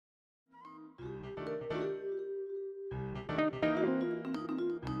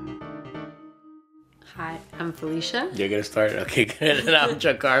Hi, I'm Felicia. You're gonna start? Okay, good. And I'm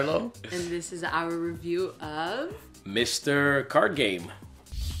Giancarlo. And this is our review of Mr. Card Game.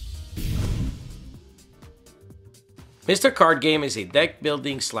 Mr. Card Game is a deck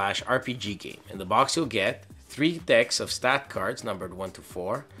building / RPG game. In the box you'll get 3 decks of stat cards numbered 1 to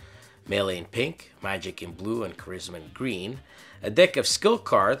 4, Melee in pink, Magic in blue, and Charisma in green, a deck of skill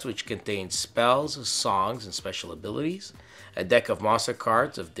cards which contains spells, songs, and special abilities, a deck of monster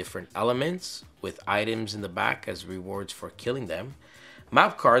cards of different elements with items in the back as rewards for killing them,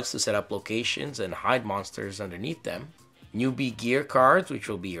 map cards to set up locations and hide monsters underneath them, newbie gear cards which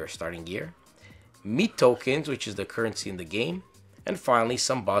will be your starting gear, meat tokens which is the currency in the game, and finally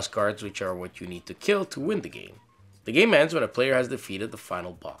some boss cards which are what you need to kill to win the game. The game ends when a player has defeated the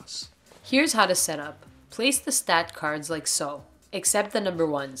final boss. Here's how to set up. Place the stat cards like so, except the number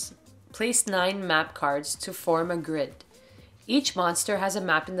ones. Place 9 map cards to form a grid. Each monster has a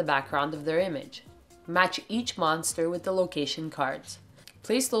map in the background of their image. Match each monster with the location cards.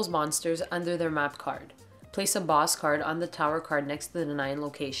 Place those monsters under their map card. Place a boss card on the tower card next to the 9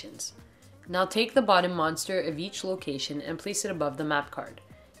 locations. Now take the bottom monster of each location and place it above the map card.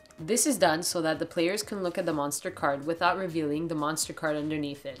 This is done so that the players can look at the monster card without revealing the monster card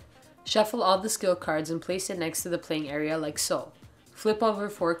underneath it. Shuffle all the skill cards and place it next to the playing area like so. Flip over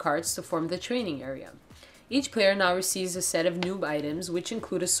 4 cards to form the training area. Each player now receives a set of noob items which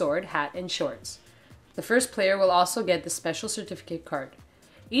include a sword, hat, and shorts. The first player will also get the special certificate card.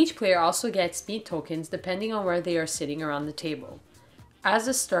 Each player also gets meat tokens depending on where they are sitting around the table. As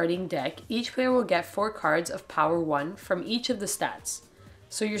a starting deck, each player will get 4 cards of power 1 from each of the stats.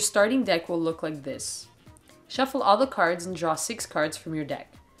 So your starting deck will look like this. Shuffle all the cards and draw 6 cards from your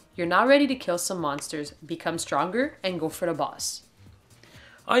deck. You're now ready to kill some monsters, become stronger, and go for the boss.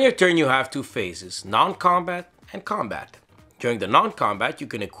 On your turn you have 2 phases, non-combat and combat. During the non-combat you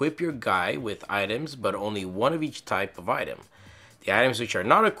can equip your guy with items but only one of each type of item. The items which are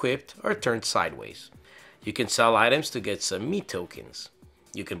not equipped are turned sideways. You can sell items to get some meat tokens.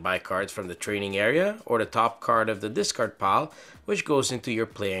 You can buy cards from the training area or the top card of the discard pile which goes into your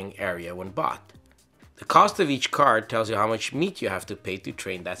playing area when bought. The cost of each card tells you how much meat you have to pay to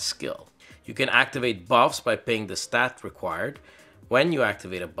train that skill. You can activate buffs by paying the stat required. When you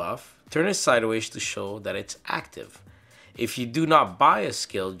activate a buff, turn it sideways to show that it's active. If you do not buy a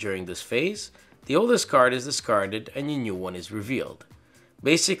skill during this phase, the oldest card is discarded and a new one is revealed.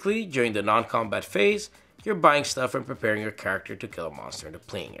 Basically, during the non-combat phase, you're buying stuff and preparing your character to kill a monster in the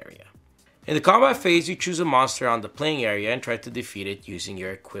playing area. In the combat phase, you choose a monster on the playing area and try to defeat it using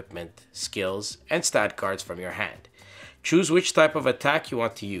your equipment, skills, and stat cards from your hand. Choose which type of attack you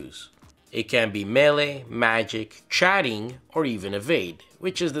want to use. It can be melee, magic, chatting, or even evade,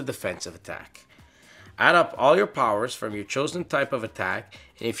 which is the defensive attack. Add up all your powers from your chosen type of attack,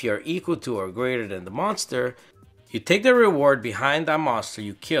 and if you are equal to or greater than the monster, you take the reward behind that monster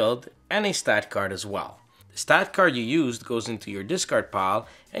you killed and a stat card as well. The stat card you used goes into your discard pile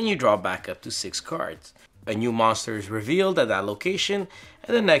and you draw back up to 6 cards. A new monster is revealed at that location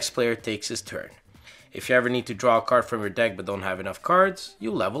and the next player takes his turn. If you ever need to draw a card from your deck but don't have enough cards,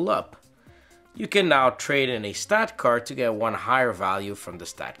 you level up. You can now trade in a stat card to get one higher value from the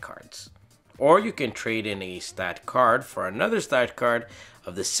stat cards. Or you can trade in a stat card for another stat card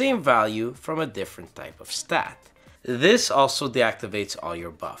of the same value from a different type of stat. This also deactivates all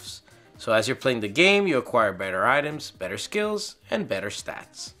your buffs. So as you're playing the game, you acquire better items, better skills, and better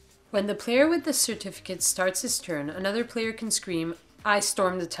stats. When the player with the certificate starts his turn, another player can scream, "I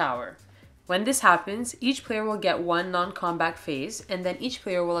storm the tower." When this happens, each player will get 1 non-combat phase, and then each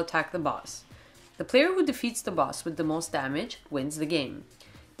player will attack the boss. The player who defeats the boss with the most damage wins the game.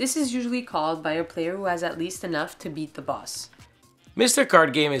 This is usually called by a player who has at least enough to beat the boss. Mr.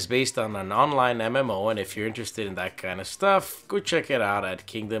 Card Game is based on an online MMO, and if you're interested in that kind of stuff, go check it out at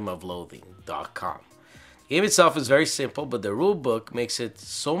kingdomofloathing.com. The game itself is very simple, but the rulebook makes it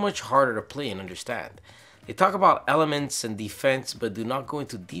so much harder to play and understand. They talk about elements and defense, but do not go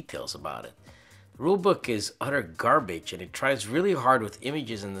into details about it. The rulebook is utter garbage, and it tries really hard with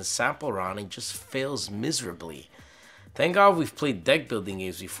images in the sample round and just fails miserably. Thank God we've played deck building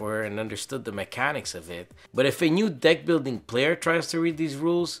games before and understood the mechanics of it, but if a new deck building player tries to read these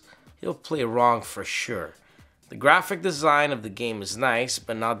rules, he'll play wrong for sure. The graphic design of the game is nice,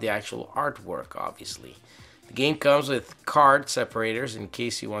 but not the actual artwork, obviously. The game comes with card separators in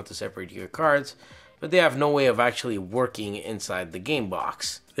case you want to separate your cards, but they have no way of actually working inside the game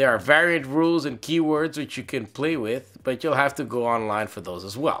box. There are variant rules and keywords which you can play with, but you'll have to go online for those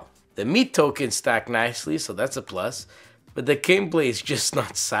as well. The meat tokens stack nicely, so that's a plus, but the gameplay is just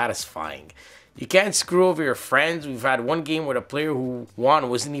not satisfying. You can't screw over your friends. We've had one game where the player who won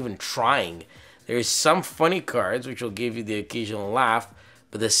wasn't even trying. There is some funny cards which will give you the occasional laugh,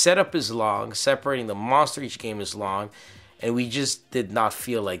 but the setup is long, separating the monster each game is long, and we just did not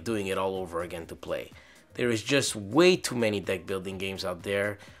feel like doing it all over again to play. There is just way too many deck building games out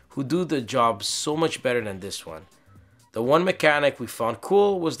there who do the job so much better than this one. The one mechanic we found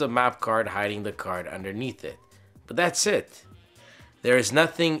cool was the map card hiding the card underneath it. But that's it. There is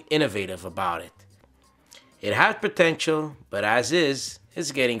nothing innovative about it. It had potential, but as is,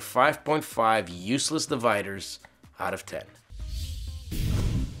 it's getting 5.5 useless dividers out of 10.